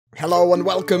Hello and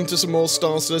welcome to some more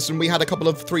Star Citizen. We had a couple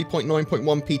of 3.9.1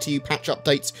 PTU patch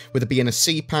updates with a B and a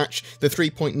C patch. The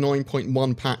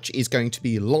 3.9.1 patch is going to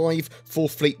be live for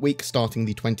Fleet Week starting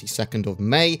the 22nd of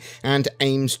May and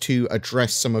aims to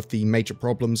address some of the major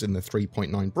problems in the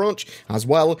 3.9 branch, as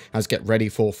well as get ready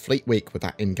for Fleet Week with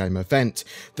that in-game event.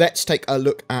 Let's take a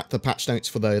look at the patch notes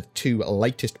for the two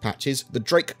latest patches. The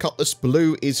Drake Cutlass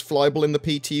Blue is flyable in the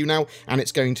PTU now, and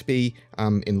it's going to be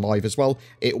in live as well.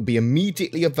 It will be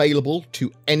immediately available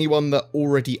to anyone that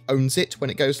already owns it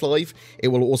when it goes live. It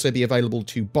will also be available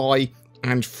to buy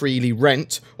and freely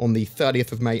rent on the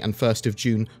 30th of May and 1st of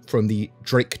June from the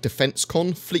Drake Defense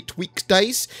Con Fleet Week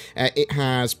days. It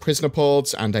has prisoner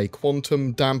pods and a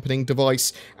quantum dampening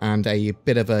device and a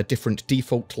bit of a different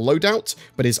default loadout,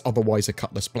 but is otherwise a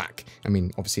Cutlass Black. I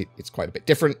mean, obviously it's quite a bit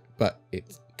different, but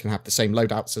it can have the same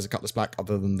loadouts as a Cutlass Black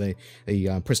other than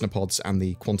the prisoner pods and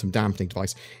the quantum dampening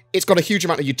device. It's got a huge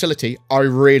amount of utility. I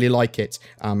really like it,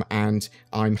 and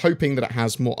I'm hoping that it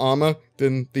has more armor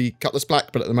than the Cutlass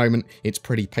Black, but at the moment it's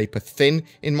pretty paper thin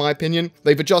in my opinion.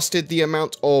 They've adjusted the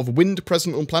amount of wind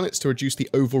present on planets to reduce the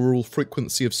overall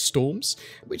frequency of storms,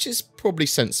 which is probably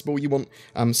sensible. You want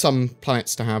some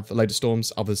planets to have a load of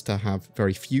storms, others to have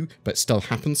very few, but still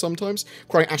happen sometimes.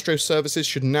 Cryo Astro services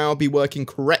should now be working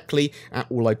correctly at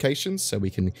all locations, so we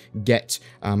can get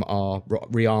our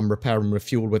rearm, repair and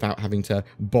refuel without having to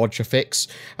bodge a fix.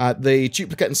 The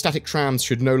duplicate and static trams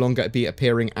should no longer be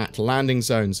appearing at landing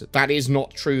zones. That is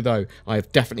not true though. I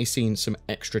have definitely seen some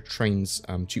extra trains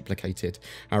duplicated.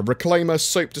 Reclaimer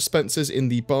soap dispensers in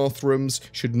the bathrooms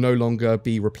should no longer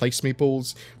be replace me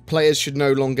balls. Players should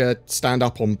no longer stand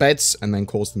up on beds and then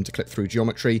cause them to clip through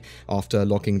geometry after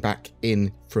logging back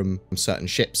in from certain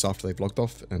ships after they've logged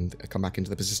off and come back into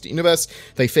the persistent universe.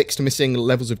 They fixed missing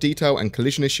levels of detail and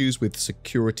collision issues with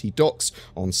security docks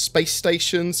on space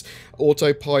stations.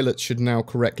 Autopilot should now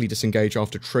correctly disengage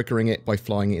after triggering it by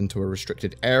flying into a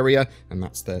restricted area, and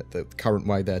that's the current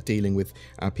way they're dealing with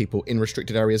people in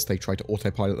restricted areas. They try to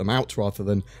autopilot them out rather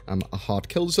than a hard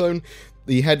kill zone.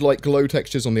 The headlight glow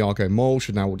textures on the Argo Mole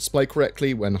should now display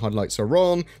correctly when headlights are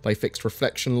on. They fixed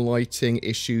reflection lighting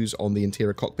issues on the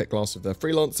interior cockpit glass of the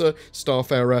Freelancer,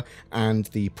 Starfarer, and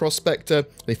the Prospector.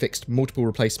 They fixed multiple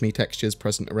replace me textures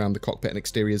present around the cockpit and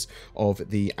exteriors of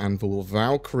the Anvil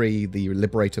Valkyrie, the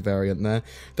Liberator variant there.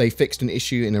 They fixed an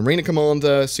issue in Arena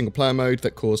Commander single player mode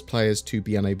that caused players to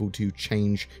be unable to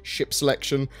change ship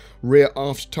selection. Rear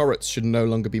aft turrets should no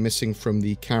longer be missing from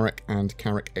the Carrack and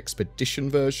Carrack Expedition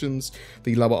versions.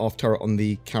 The lower aft turret on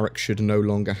the Carrack should no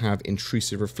longer have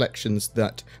intrusive reflections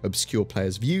that obscure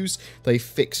players' views. They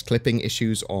fixed clipping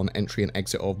issues on entry and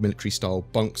exit of military-style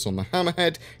bunks on the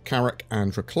Hammerhead, Carrack,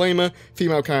 and Reclaimer.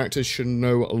 Female characters should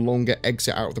no longer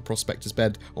exit out of the Prospector's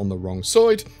bed on the wrong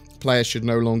side. Players should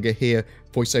no longer hear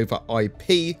voice over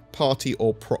IP, party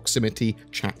or proximity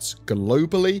chats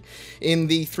globally. In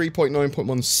the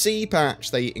 3.9.1c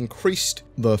patch, they increased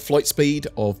the flight speed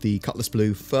of the Cutlass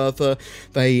Blue further.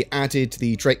 They added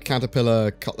the Drake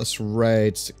Caterpillar, Cutlass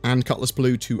Red, and Cutlass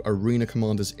Blue to Arena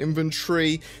Commander's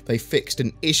inventory. They fixed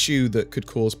an issue that could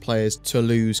cause players to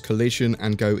lose collision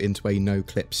and go into a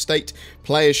no-clip state.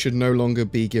 Players should no longer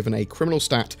be given a criminal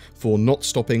stat for not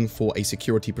stopping for a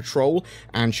security patrol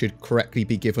and should correctly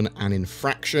be given an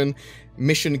infraction.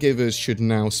 Mission givers should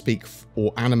now speak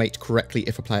or animate correctly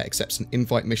if a player accepts an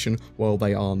invite mission while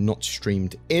they are not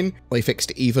streamed in. They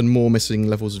fixed even more missing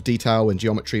levels of detail and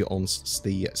geometry on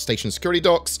the station security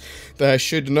docks. There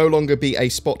should no longer be a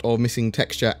spot of missing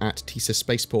texture at Tisa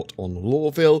Spaceport on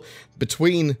Lorville.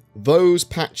 Between those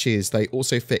patches, they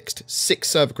also fixed 6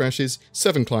 server crashes,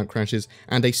 7 client crashes,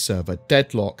 and a server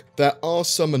deadlock. There are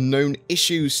some known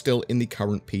issues still in the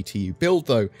current PTU build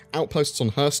though. Outposts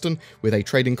on Hurston with a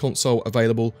trading console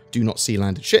available do not see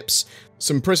landed ships.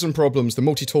 Some prison problems. The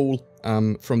multi-tool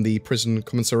from the prison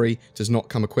commissary does not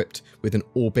come equipped with an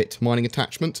orbit mining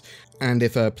attachment, and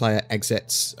if a player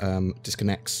exits,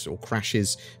 disconnects or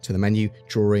crashes to the menu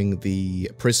during the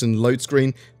prison load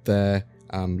screen, their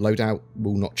loadout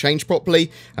will not change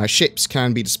properly. Ships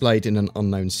can be displayed in an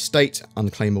unknown state,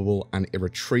 unclaimable and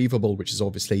irretrievable, which is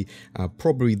obviously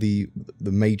probably the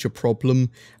major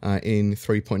problem in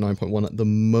 3.9.1 at the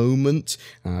moment.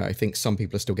 I think some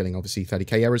people are still getting obviously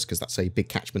 30k errors because that's a big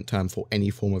catchment term for any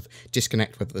form of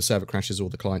disconnect, whether the server crashes or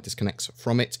the client disconnects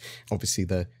from it. Obviously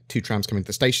the 2 trams coming to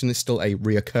the station is still a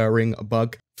reoccurring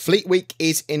bug. Fleet Week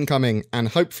is incoming, and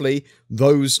hopefully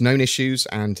those known issues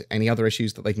and any other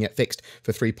issues that they can get fixed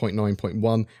for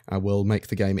 3.9.1 will make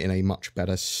the game in a much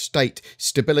better state.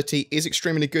 Stability is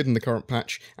extremely good in the current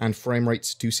patch, and frame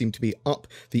rates do seem to be up.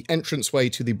 The entranceway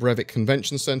to the Brevik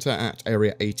Convention Centre at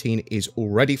Area 18 is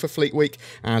already for Fleet Week,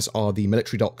 as are the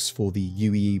military docks for the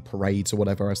UEE parades or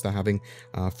whatever else they're having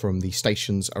from the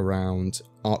stations around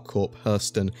ArcCorp,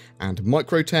 Hurston, and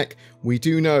Microtech. We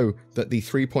do know that the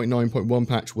 3.9.1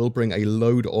 patch will bring a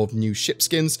load of new ship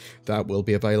skins that will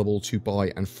be available to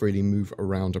buy and freely move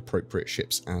around appropriate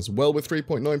ships as well with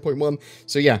 3.9.1.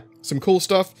 So yeah, some cool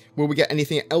stuff. Will we get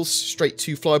anything else straight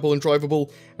to flyable and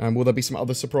drivable? Will there be some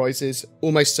other surprises?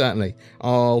 Almost certainly.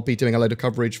 I'll be doing a load of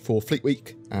coverage for Fleet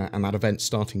Week and that event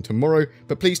starting tomorrow.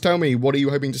 But please tell me, what are you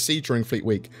hoping to see during Fleet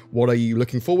Week? What are you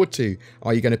looking forward to?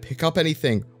 Are you going to pick up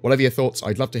anything? Whatever your thoughts,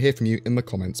 I'd love to hear from you in the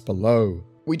comments below.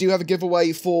 We do have a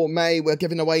giveaway for May. We're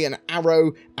giving away an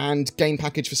Arrow and game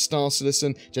package for Star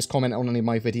Citizen. Just comment on any of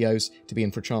my videos to be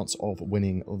in for a chance of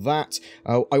winning that.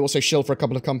 I also shill for a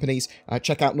couple of companies.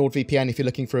 Check out NordVPN if you're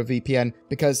looking for a VPN,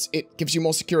 because it gives you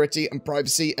more security and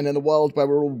privacy, and in a world where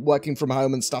we're all working from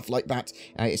home and stuff like that,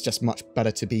 it's just much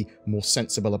better to be more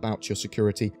sensible about your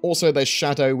security. Also, there's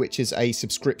Shadow, which is a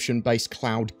subscription-based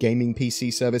cloud gaming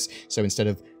PC service. So instead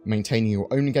of maintaining your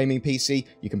own gaming PC,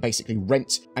 you can basically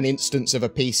rent an instance of a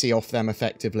PC off them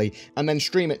effectively, and then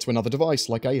stream it to another device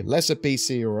like a lesser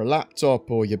PC or a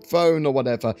laptop or your phone or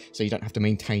whatever, so you don't have to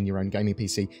maintain your own gaming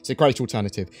PC. It's a great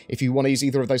alternative. If you want to use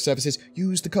either of those services,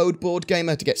 use the code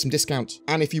BoredGamer to get some discount.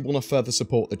 And if you want to further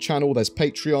support the channel, there's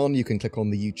Patreon. You can click on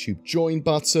the YouTube join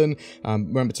button.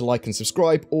 Remember to like and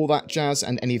subscribe, all that jazz,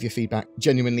 and any of your feedback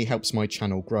genuinely helps my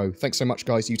channel grow. Thanks so much,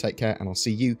 guys. You take care, and I'll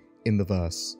see you in the verse.